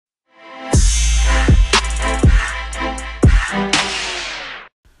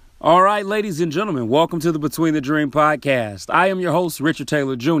All right, ladies and gentlemen, welcome to the Between the Dream podcast. I am your host, Richard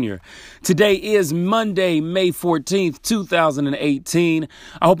Taylor Jr. Today is Monday, May 14th, 2018.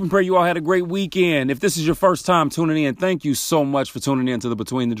 I hope and pray you all had a great weekend. If this is your first time tuning in, thank you so much for tuning in to the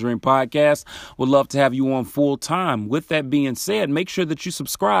Between the Dream podcast. Would love to have you on full time. With that being said, make sure that you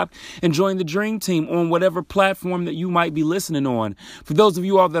subscribe and join the Dream Team on whatever platform that you might be listening on. For those of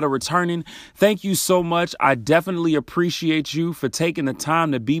you all that are returning, thank you so much. I definitely appreciate you for taking the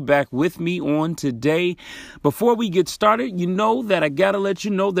time to be back with me on today. Before we get started, you know that I gotta let you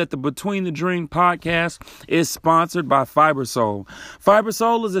know that the Between the Dream podcast is sponsored by Fibersole.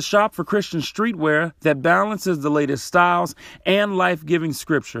 Fibersole is a shop for Christian streetwear that balances the latest styles and life-giving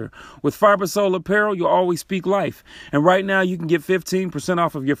scripture. With Fibersole apparel, you'll always speak life. And right now, you can get 15%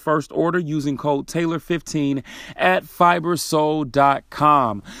 off of your first order using code Taylor15 at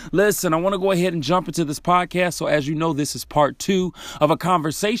Fibersole.com. Listen, I want to go ahead and jump into this podcast. So as you know, this is part 2 of a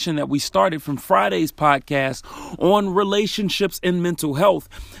conversation that we started from Friday's podcast on relationships and mental health.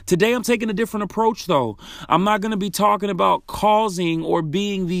 Today, I'm taking a different approach, though. I'm not going to be talking about causing or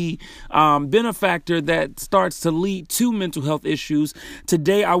being the benefactor that starts to lead to mental health issues.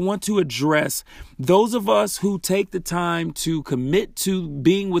 Today, I want to address those of us who take the time to commit to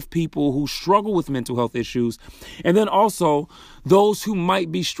being with people who struggle with mental health issues, and then also those who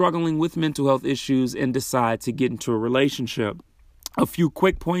might be struggling with mental health issues and decide to get into a relationship. A few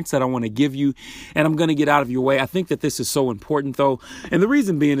quick points that I want to give you, and I'm going to get out of your way. I think that this is so important, though. And the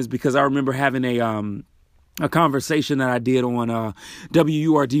reason being is because I remember having a conversation that I did on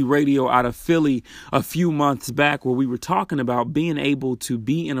WURD radio out of Philly a few months back, where we were talking about being able to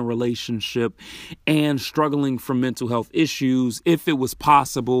be in a relationship and struggling from mental health issues if it was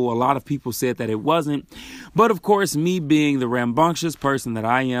possible. A lot of people said that it wasn't. But of course, me being the rambunctious person that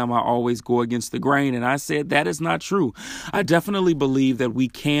I am, I always go against the grain. And I said that is not true. I definitely believe that we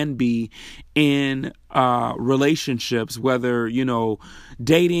can be in relationships, whether,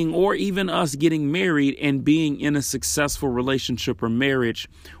 dating or even us getting married and being in a successful relationship or marriage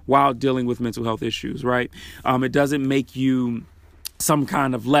while dealing with mental health issues, right? It doesn't make you some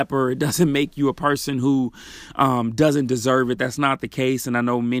kind of leper. It doesn't make you a person who doesn't deserve it. That's not the case. And I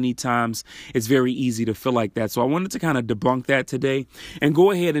know many times it's very easy to feel like that. So I wanted to kind of debunk that today and go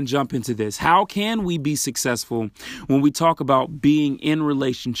ahead and jump into this. How can we be successful when we talk about being in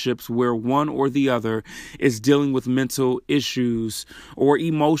relationships where one or the other is dealing with mental issues or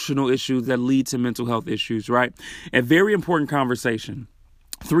emotional issues that lead to mental health issues, right? A very important conversation.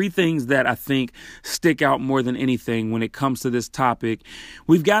 3 things that I think stick out more than anything when it comes to this topic.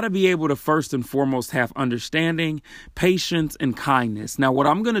 We've got to be able to first and foremost have understanding, patience, and kindness. Now, what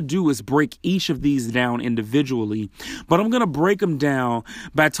I'm going to do is break each of these down individually, but I'm going to break them down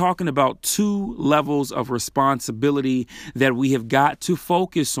by talking about 2 levels of responsibility that we have got to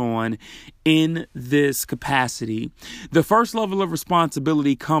focus on in this capacity. The first level of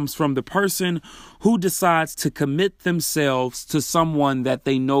responsibility comes from the person who decides to commit themselves to someone that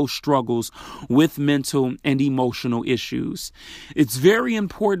they know struggles with mental and emotional issues. It's very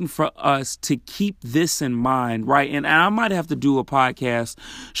important for us to keep this in mind, right? And I might have to do a podcast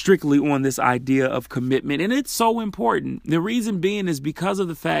strictly on this idea of commitment. And it's so important. The reason being is because of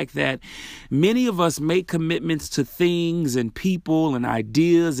the fact that many of us make commitments to things and people and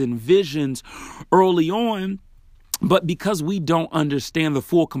ideas and visions early on, but because we don't understand the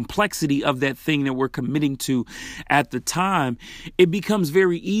full complexity of that thing that we're committing to at the time, it becomes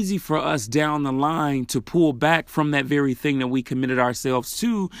very easy for us down the line to pull back from that very thing that we committed ourselves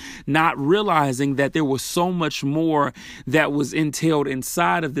to, not realizing that there was so much more that was entailed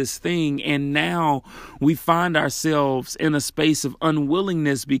inside of this thing. And now we find ourselves in a space of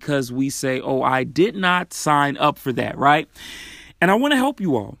unwillingness because we say, oh, I did not sign up for that, right? And I want to help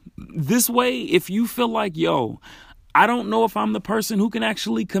you all. This way, if you feel like, I don't know if I'm the person who can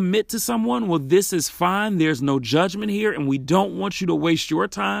actually commit to someone, well, this is fine. There's no judgment here, and we don't want you to waste your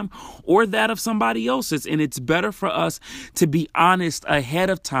time or that of somebody else's. And it's better for us to be honest ahead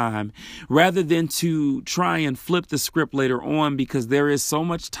of time rather than to try and flip the script later on, because there is so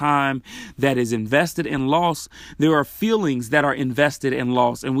much time that is invested and lost. There are feelings that are invested and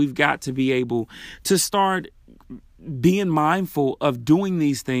lost, and we've got to be able to start being mindful of doing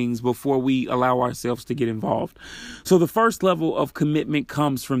these things before we allow ourselves to get involved. So the first level of commitment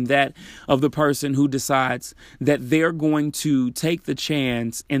comes from that of the person who decides that they're going to take the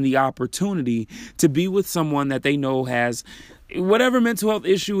chance and the opportunity to be with someone that they know has whatever mental health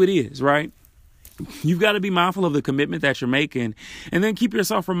issue it is, right? You've got to be mindful of the commitment that you're making, and then keep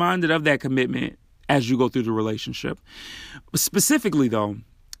yourself reminded of that commitment as you go through the relationship. Specifically, though,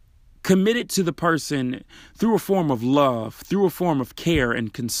 committed to the person through a form of love, through a form of care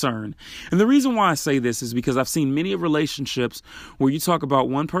and concern. And the reason why I say this is because I've seen many of relationships where you talk about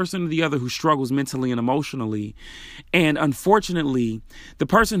one person or the other who struggles mentally and emotionally. And unfortunately, the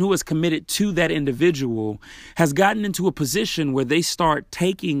person who is committed to that individual has gotten into a position where they start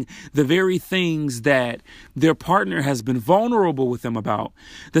taking the very things that their partner has been vulnerable with them about,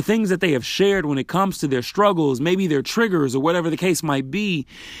 the things that they have shared when it comes to their struggles, maybe their triggers or whatever the case might be,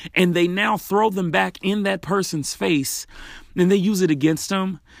 and they now throw them back in that person's face, and they use it against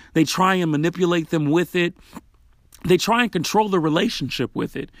them. They try and manipulate them with it. They try and control the relationship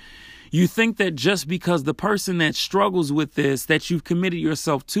with it. You think that just because the person that struggles with this, that you've committed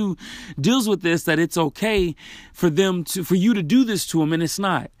yourself to, deals with this, that it's okay for you to do this to them, and it's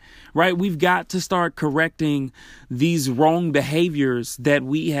not. Right? We've got to start correcting these wrong behaviors that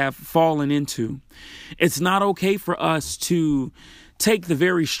we have fallen into. It's not okay for us to take the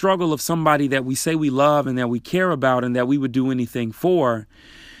very struggle of somebody that we say we love and that we care about and that we would do anything for,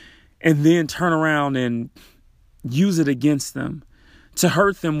 and then turn around and use it against them, to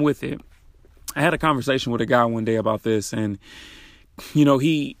hurt them with it. I had a conversation with a guy one day about this, and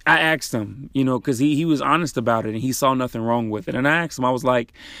I asked him, because he was honest about it and he saw nothing wrong with it. And I asked him, I was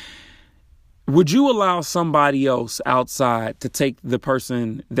like, would you allow somebody else outside to take the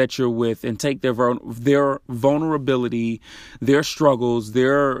person that you're with and take their vulnerability, their struggles,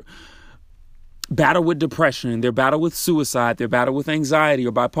 their battle with depression, their battle with suicide, their battle with anxiety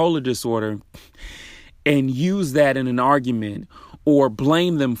or bipolar disorder, and use that in an argument or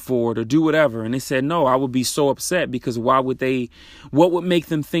blame them for it or do whatever? And they said, no, I would be so upset, because what would make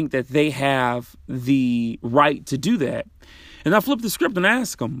them think that they have the right to do that? And I flipped the script and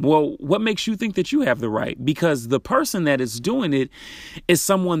asked them, well, what makes you think that you have the right? Because the person that is doing it is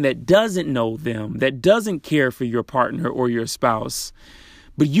someone that doesn't know them, that doesn't care for your partner or your spouse,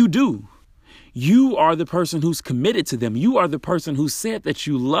 but you do. You are the person who's committed to them. You are the person who said that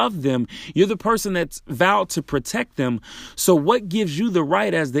you love them. You're the person that's vowed to protect them. So what gives you the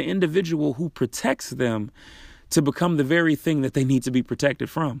right as the individual who protects them to become the very thing that they need to be protected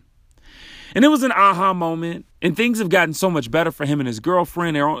from? And it was an aha moment, and things have gotten so much better for him and his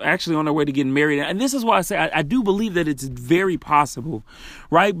girlfriend. They're actually on their way to getting married. And this is why I say I do believe that it's very possible,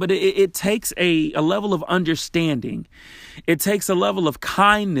 right? But it takes a level of understanding. It takes a level of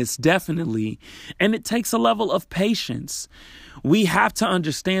kindness, definitely. And it takes a level of patience. We have to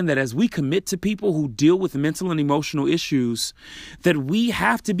understand that as we commit to people who deal with mental and emotional issues, that we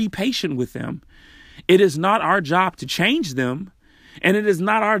have to be patient with them. It is not our job to change them. And it is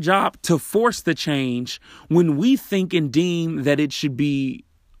not our job to force the change when we think and deem that it should be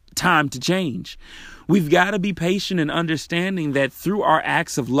time to change. We've got to be patient and understanding that through our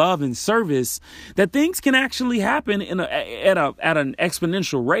acts of love and service, that things can actually happen at an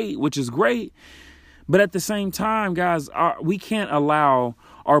exponential rate, which is great. But at the same time, guys, we can't allow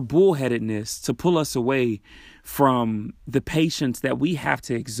our bullheadedness to pull us away from the patience that we have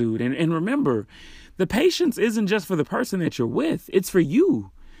to exude. And remember, the patience isn't just for the person that you're with. It's for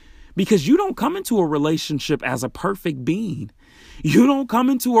you, because you don't come into a relationship as a perfect being. You don't come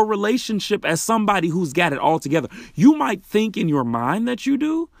into a relationship as somebody who's got it all together. You might think in your mind that you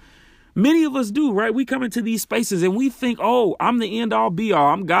do. Many of us do, right? We come into these spaces and we think, oh, I'm the end all be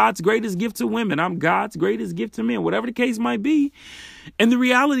all. I'm God's greatest gift to women. I'm God's greatest gift to men, whatever the case might be. And the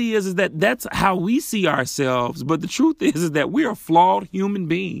reality is that that's how we see ourselves. But the truth is that we are flawed human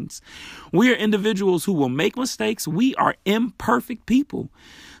beings. We are individuals who will make mistakes. We are imperfect people.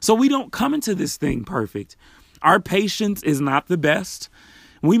 So we don't come into this thing perfect. Our patience is not the best.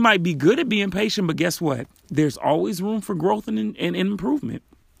 We might be good at being patient, but guess what? There's always room for growth and improvement.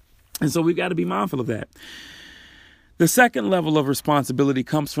 And so we've got to be mindful of that. The second level of responsibility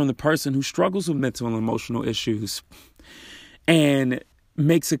comes from the person who struggles with mental and emotional issues and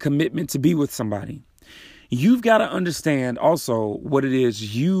makes a commitment to be with somebody. You've got to understand also what it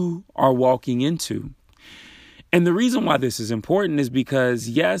is you are walking into. And the reason why this is important is because,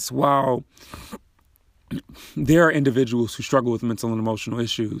 yes, while there are individuals who struggle with mental and emotional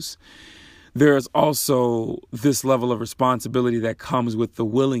issues, there is also this level of responsibility that comes with the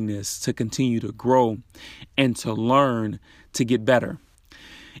willingness to continue to grow and to learn to get better.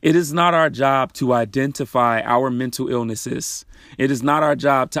 It is not our job to identify our mental illnesses. It is not our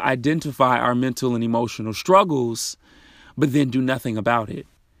job to identify our mental and emotional struggles, but then do nothing about it.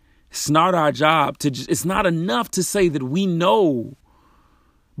 It's not our job it's not enough to say that we know,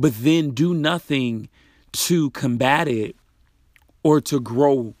 but then do nothing to combat it or to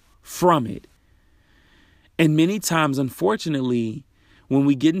grow from it. And many times, unfortunately, when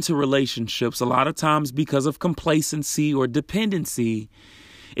we get into relationships, a lot of times because of complacency or dependency,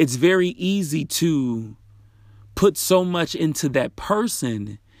 it's very easy to put so much into that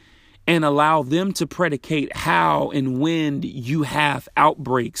person and allow them to predicate how and when you have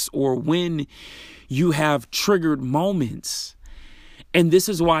outbreaks or when you have triggered moments. And this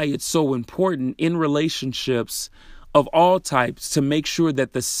is why it's so important in relationships of all types to make sure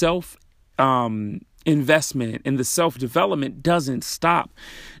that the investment and the self-development doesn't stop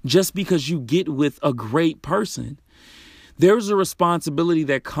just because you get with a great person. There's a responsibility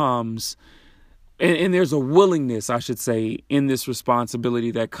that comes, and there's a willingness, I should say, in this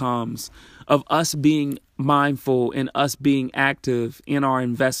responsibility that comes of us being mindful and us being active in our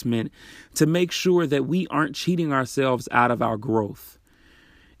investment to make sure that we aren't cheating ourselves out of our growth.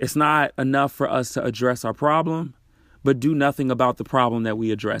 It's not enough for us to address our problem, but do nothing about the problem that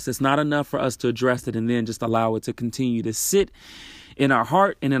we address. It's not enough for us to address it and then just allow it to continue to sit in our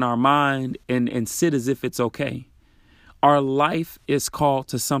heart and in our mind and sit as if it's okay. Our life is called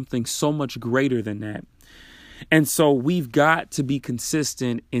to something so much greater than that. And so we've got to be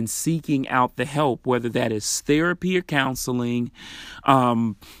consistent in seeking out the help, whether that is therapy or counseling,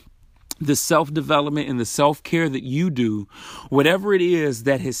 the self-development and the self-care that you do, whatever it is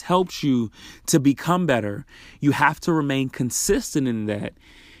that has helped you to become better, you have to remain consistent in that,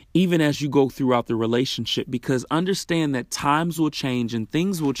 even as you go throughout the relationship, because understand that times will change and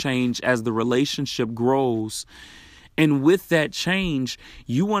things will change as the relationship grows. And with that change,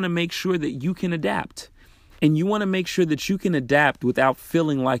 you want to make sure that you can adapt. And you want to make sure that you can adapt without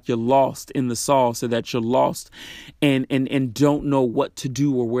feeling like you're lost in the sauce, or that you're lost and don't know what to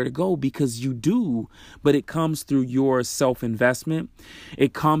do or where to go, because you do. But it comes through your self-investment.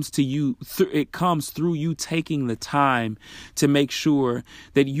 It comes to you. It comes through you taking the time to make sure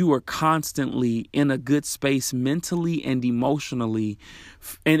that you are constantly in a good space mentally and emotionally.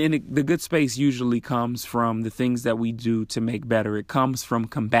 And the good space usually comes from the things that we do to make better. It comes from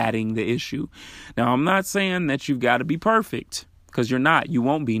combating the issue. Now, I'm not saying that you've got to be perfect, because you're not. You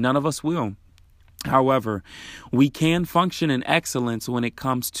won't be. None of us will. However, we can function in excellence when it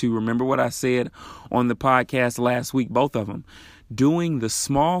comes to, remember what I said on the podcast last week, both of them, doing the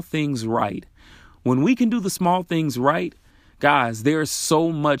small things right. When we can do the small things right, guys, there's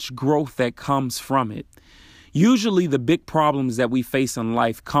so much growth that comes from it. Usually the big problems that we face in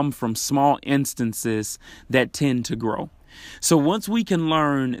life come from small instances that tend to grow. So once we can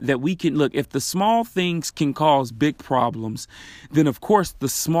learn that we can look, if the small things can cause big problems, then of course the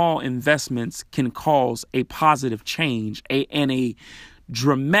small investments can cause a positive change, and a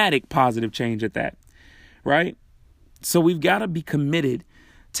dramatic positive change at that, right? So we've got to be committed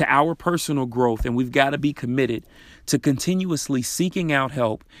to our personal growth, and we've got to be committed to continuously seeking out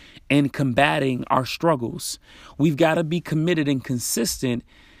help and combating our struggles. We've got to be committed and consistent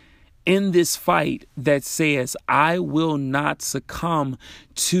in this fight that says, I will not succumb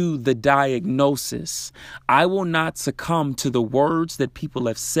to the diagnosis. I will not succumb to the words that people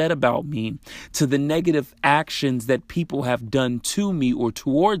have said about me, to the negative actions that people have done to me or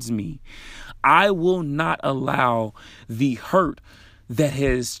towards me. I will not allow the hurt that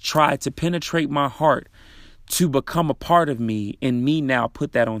has tried to penetrate my heart to become a part of me, and me now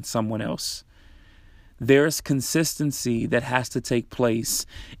put that on someone else. There's consistency that has to take place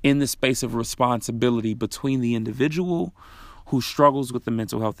in the space of responsibility between the individual who struggles with the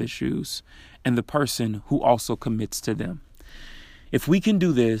mental health issues and the person who also commits to them. If we can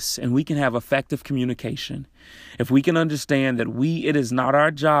do this and we can have effective communication, if we can understand that it is not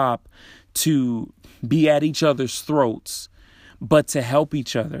our job to be at each other's throats, but to help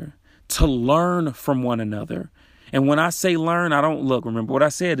each other, to learn from one another. And when I say learn, remember what I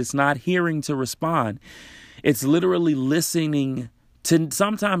said, it's not hearing to respond. It's literally listening to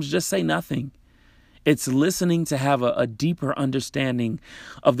sometimes just say nothing. It's listening to have a deeper understanding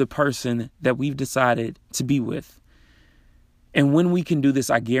of the person that we've decided to be with. And when we can do this,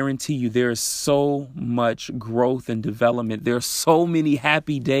 I guarantee you there is so much growth and development. There are so many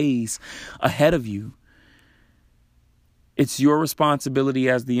happy days ahead of you. It's your responsibility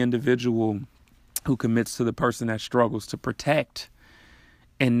as the individual who commits to the person that struggles to protect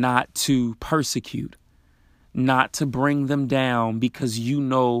and not to persecute, not to bring them down because you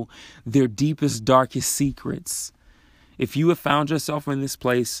know their deepest, darkest secrets. If you have found yourself in this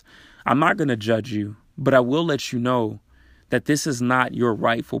place, I'm not going to judge you, but I will let you know that this is not your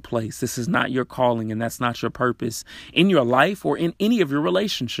rightful place. This is not your calling, and that's not your purpose in your life or in any of your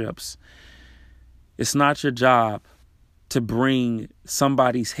relationships. It's not your job to bring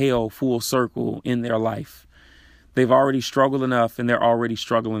somebody's hell full circle in their life. They've already struggled enough, and they're already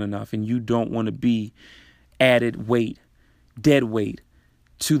struggling enough, and you don't want to be added weight, dead weight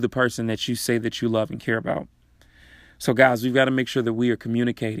to the person that you say that you love and care about. So guys, we've got to make sure that we are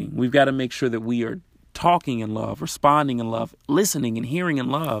communicating. We've got to make sure that we are talking in love, responding in love, listening and hearing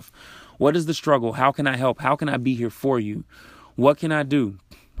in love. What is the struggle? How can I help? How can I be here for you? What can I do?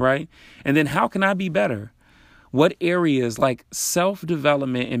 Right? And then how can I be better? What areas like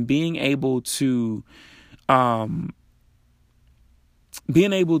self-development and being able to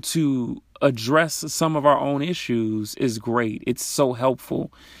address some of our own issues is great. It's so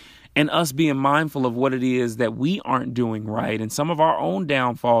helpful. And us being mindful of what it is that we aren't doing right and some of our own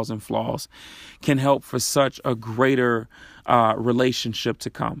downfalls and flaws can help for such a greater relationship to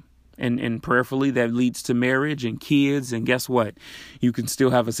come. And prayerfully, that leads to marriage and kids. And guess what? You can still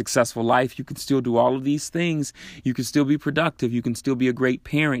have a successful life. You can still do all of these things. You can still be productive. You can still be a great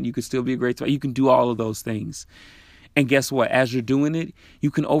parent. You can still be a great, you can do all of those things. And guess what? As you're doing it,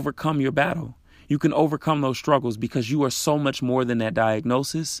 you can overcome your battle. You can overcome those struggles because you are so much more than that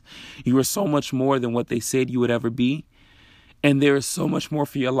diagnosis. You are so much more than what they said you would ever be. And there is so much more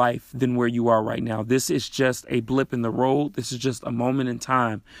for your life than where you are right now. This is just a blip in the road. This is just a moment in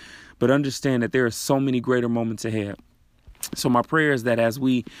time. But understand that there are so many greater moments ahead. So my prayer is that as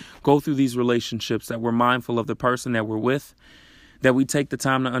we go through these relationships, that we're mindful of the person that we're with, that we take the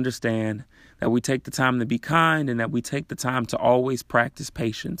time to understand, that we take the time to be kind, and that we take the time to always practice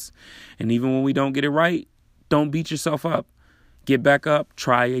patience. And even when we don't get it right, don't beat yourself up. Get back up,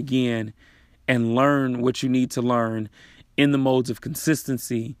 try again, and learn what you need to learn in the modes of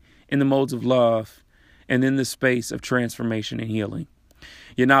consistency, in the modes of love, and in the space of transformation and healing.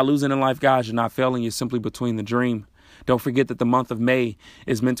 You're not losing in life, guys. You're not failing. You're simply between the dream. Don't forget that the month of May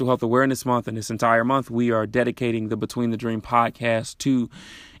is Mental Health Awareness Month, and this entire month we are dedicating the Between the Dream podcast to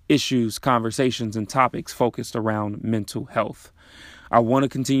issues, conversations, and topics focused around mental health. I want to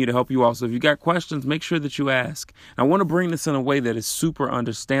continue to help you all. So if you got questions, make sure that you ask. I want to bring this in a way that is super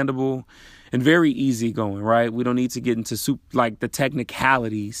understandable and very easygoing, right? We don't need to get into the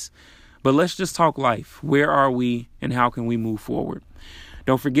technicalities, but let's just talk life. Where are we and how can we move forward?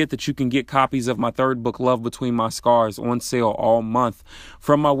 Don't forget that you can get copies of my third book, Love Between My Scars, on sale all month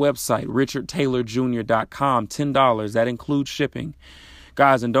from my website, richardtaylorjr.com, $10. That includes shipping.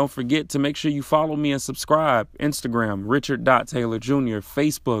 Guys, and don't forget to make sure you follow me and subscribe. Instagram, Richard.TaylorJr.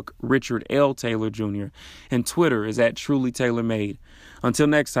 Facebook, Richard L. Taylor Jr. And Twitter is @TrulyTaylorMade. Until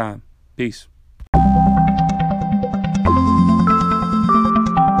next time, peace.